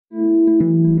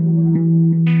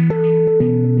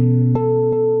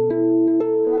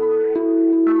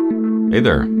Hey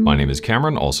there, my name is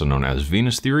Cameron, also known as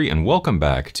Venus Theory, and welcome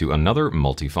back to another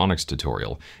Multiphonics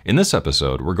tutorial. In this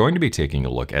episode, we're going to be taking a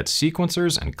look at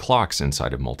sequencers and clocks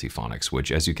inside of Multiphonics, which,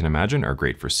 as you can imagine, are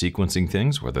great for sequencing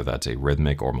things, whether that's a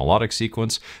rhythmic or melodic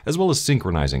sequence, as well as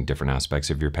synchronizing different aspects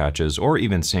of your patches, or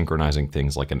even synchronizing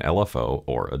things like an LFO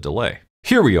or a delay.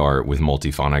 Here we are with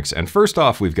Multiphonics, and first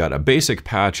off we've got a basic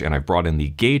patch and I've brought in the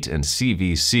gate and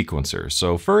CV sequencer.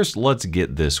 So first let's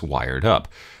get this wired up.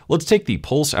 Let's take the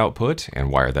pulse output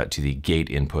and wire that to the gate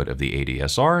input of the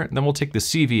ADSR, then we'll take the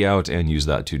CV out and use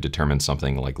that to determine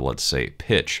something like, let's say,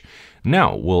 pitch.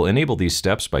 Now, we'll enable these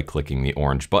steps by clicking the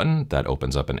orange button. That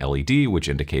opens up an LED, which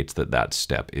indicates that that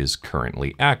step is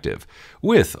currently active.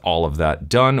 With all of that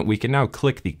done, we can now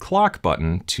click the clock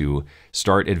button to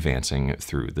start advancing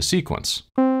through the sequence.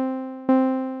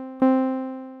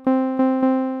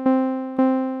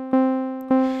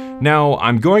 Now,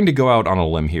 I'm going to go out on a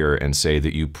limb here and say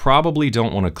that you probably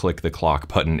don't want to click the clock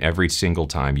button every single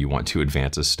time you want to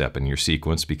advance a step in your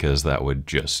sequence, because that would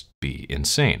just be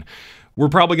insane. We're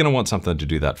probably going to want something to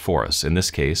do that for us. In this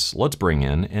case, let's bring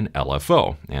in an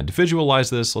LFO. And to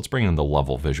visualize this, let's bring in the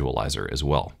level visualizer as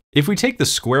well. If we take the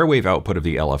square wave output of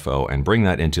the LFO and bring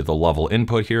that into the level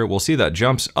input here, we'll see that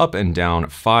jumps up and down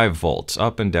 5 volts,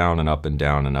 up and down and up and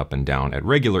down and up and down at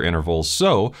regular intervals.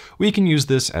 So we can use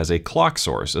this as a clock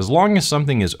source. As long as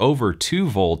something is over 2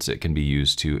 volts, it can be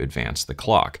used to advance the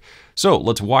clock. So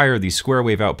let's wire the square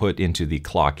wave output into the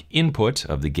clock input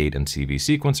of the gate and CV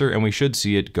sequencer, and we should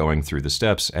see it going through the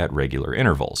steps at regular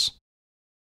intervals.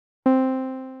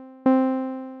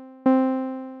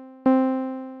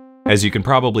 As you can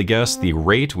probably guess, the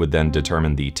rate would then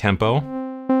determine the tempo.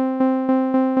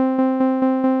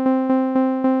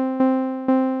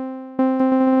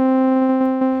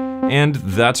 And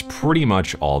that's pretty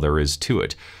much all there is to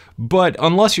it. But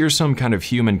unless you're some kind of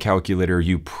human calculator,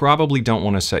 you probably don't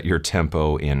want to set your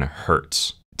tempo in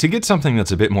hertz. To get something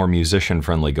that's a bit more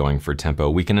musician-friendly going for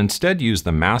tempo, we can instead use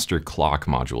the master clock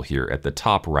module here at the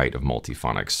top right of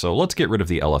Multiphonics. So let's get rid of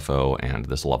the LFO and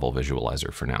this level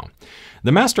visualizer for now.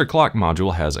 The master clock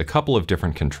module has a couple of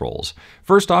different controls.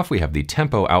 First off, we have the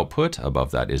tempo output. Above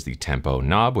that is the tempo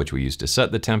knob, which we use to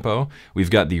set the tempo.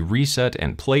 We've got the reset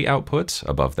and play outputs.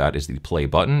 Above that is the play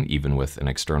button, even with an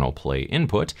external play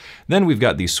input. Then we've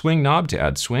got the swing knob to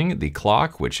add swing, the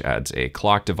clock, which adds a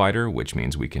clock divider, which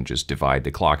means we can just divide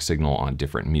the clock signal on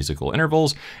different musical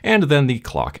intervals, and then the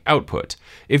clock output.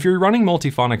 If you're running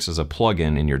Multiphonics as a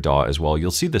plugin in your DAW as well,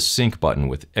 you'll see the sync button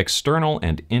with external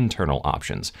and internal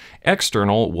options.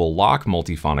 External will lock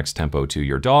Multiphonics tempo to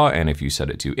your DAW, and if you set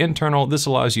it to internal, this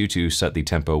allows you to set the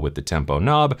tempo with the tempo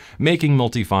knob, making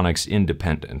Multiphonics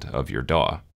independent of your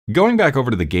DAW. Going back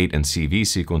over to the gate and CV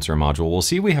sequencer module, we'll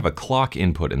see we have a clock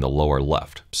input in the lower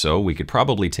left. So we could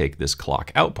probably take this clock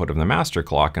output of the master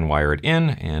clock and wire it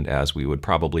in, and as we would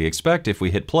probably expect, if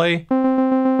we hit play,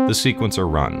 the sequencer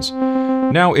runs.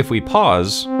 Now if we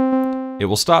pause, it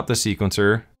will stop the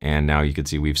sequencer, and now you can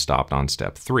see we've stopped on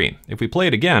step 3. If we play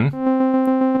it again,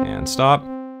 and stop,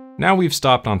 now we've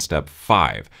stopped on step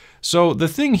 5. So the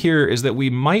thing here is that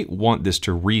we might want this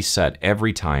to reset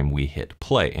every time we hit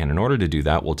play. And in order to do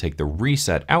that, we'll take the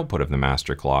reset output of the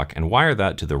master clock and wire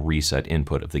that to the reset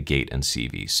input of the gate and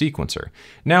CV sequencer.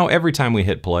 Now, every time we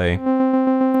hit play,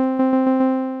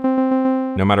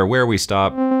 no matter where we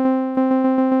stop,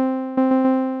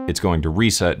 it's going to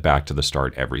reset back to the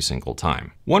start every single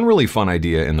time. One really fun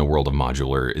idea in the world of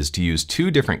Modular is to use 2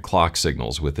 different clock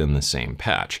signals within the same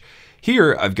patch.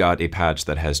 Here, I've got a patch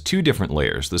that has 2 different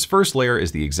layers. This first layer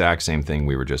is the exact same thing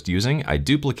we were just using. I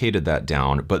duplicated that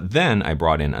down, but then I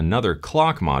brought in another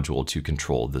clock module to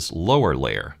control this lower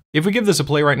layer. If we give this a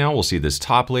play right now, we'll see this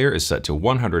top layer is set to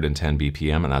 110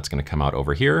 BPM, and that's going to come out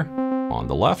over here on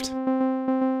the left.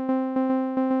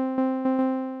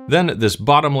 Then this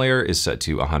bottom layer is set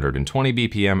to 120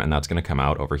 BPM, and that's going to come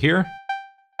out over here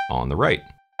on the right.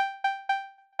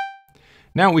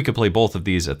 Now we could play both of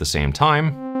these at the same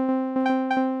time.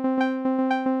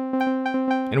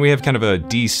 And we have kind of a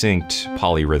desynced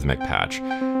polyrhythmic patch.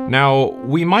 Now,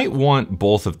 we might want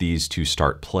both of these to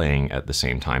start playing at the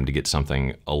same time to get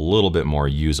something a little bit more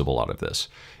usable out of this.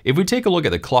 If we take a look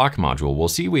at the clock module, we'll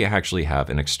see we actually have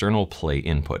an external play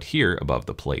input here above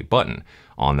the play button.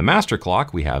 On the master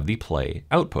clock, we have the play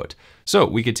output. So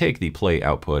we could take the play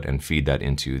output and feed that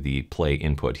into the play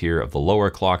input here of the lower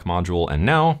clock module, and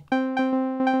now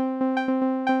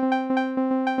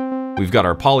we've got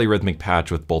our polyrhythmic patch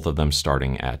with both of them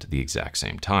starting at the exact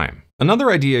same time.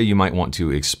 Another idea you might want to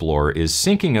explore is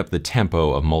syncing up the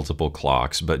tempo of multiple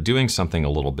clocks, but doing something a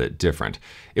little bit different.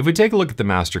 If we take a look at the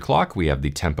master clock, we have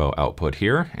the tempo output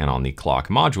here, and on the clock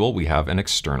module, we have an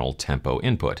external tempo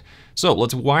input. So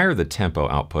let's wire the tempo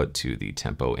output to the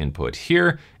tempo input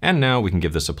here, and now we can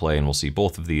give this a play and we'll see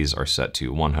both of these are set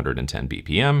to 110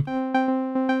 BPM.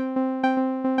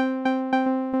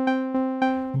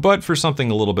 But for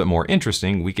something a little bit more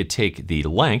interesting, we could take the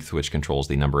length, which controls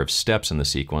the number of steps in the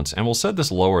sequence, and we'll set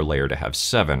this lower layer to have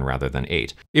 7 rather than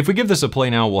 8. If we give this a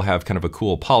play now, we'll have kind of a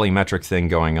cool polymetric thing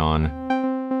going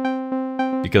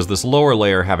on, because this lower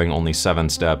layer having only 7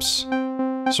 steps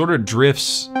sort of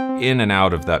drifts in and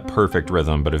out of that perfect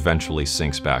rhythm, but eventually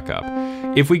syncs back up.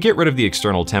 If we get rid of the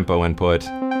external tempo input,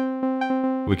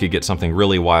 we could get something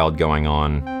really wild going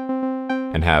on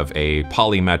and have a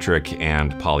polymetric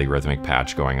and polyrhythmic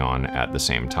patch going on at the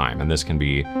same time. And this can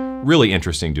be really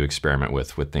interesting to experiment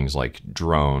with things like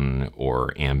drone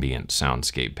or ambient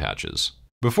soundscape patches.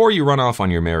 Before you run off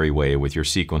on your merry way with your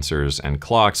sequencers and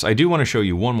clocks, I do want to show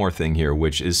you one more thing here,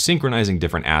 which is synchronizing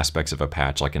different aspects of a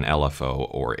patch like an LFO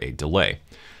or a delay.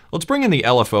 Let's bring in the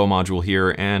LFO module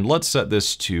here and let's set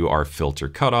this to our filter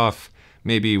cutoff.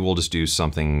 Maybe we'll just do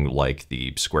something like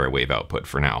the square wave output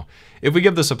for now. If we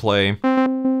give this a play,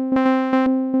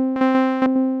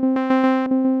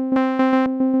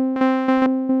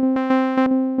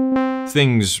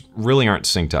 things really aren't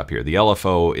synced up here. The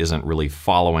LFO isn't really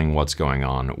following what's going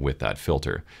on with that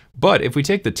filter. But if we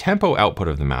take the tempo output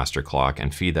of the master clock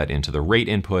and feed that into the rate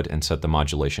input and set the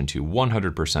modulation to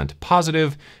 100%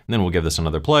 positive, and then we'll give this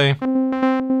another play.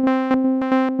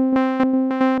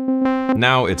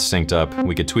 Now it's synced up.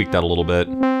 We could tweak that a little bit,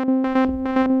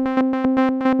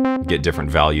 get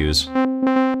different values.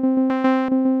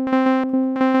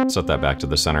 Set that back to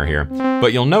the center here.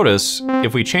 But you'll notice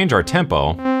if we change our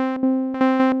tempo,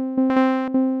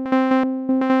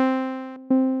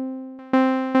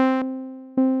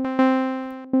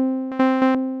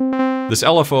 this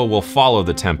LFO will follow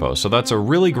the tempo, so that's a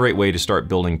really great way to start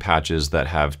building patches that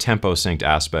have tempo synced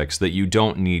aspects that you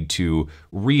don't need to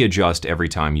readjust every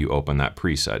time you open that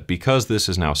preset. Because this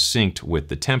is now synced with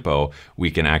the tempo, we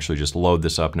can actually just load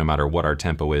this up no matter what our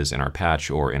tempo is in our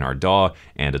patch or in our DAW,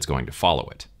 and it's going to follow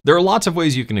it. There are lots of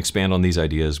ways you can expand on these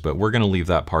ideas, but we're going to leave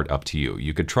that part up to you.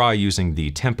 You could try using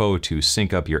the tempo to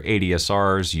sync up your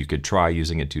ADSRs. You could try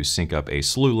using it to sync up a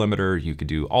slew limiter. You could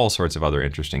do all sorts of other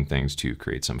interesting things to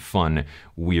create some fun,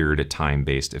 weird,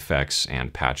 time-based effects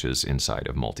and patches inside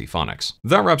of Multiphonics.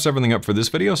 That wraps everything up for this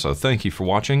video, so thank you for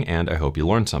watching, and I hope you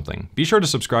learned something. Be sure to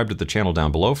subscribe to the channel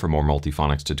down below for more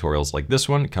Multiphonics tutorials like this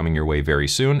one coming your way very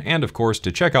soon, and of course,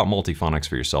 to check out Multiphonics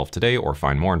for yourself today or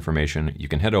find more information, you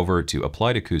can head over to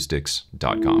appliedacoustics.com.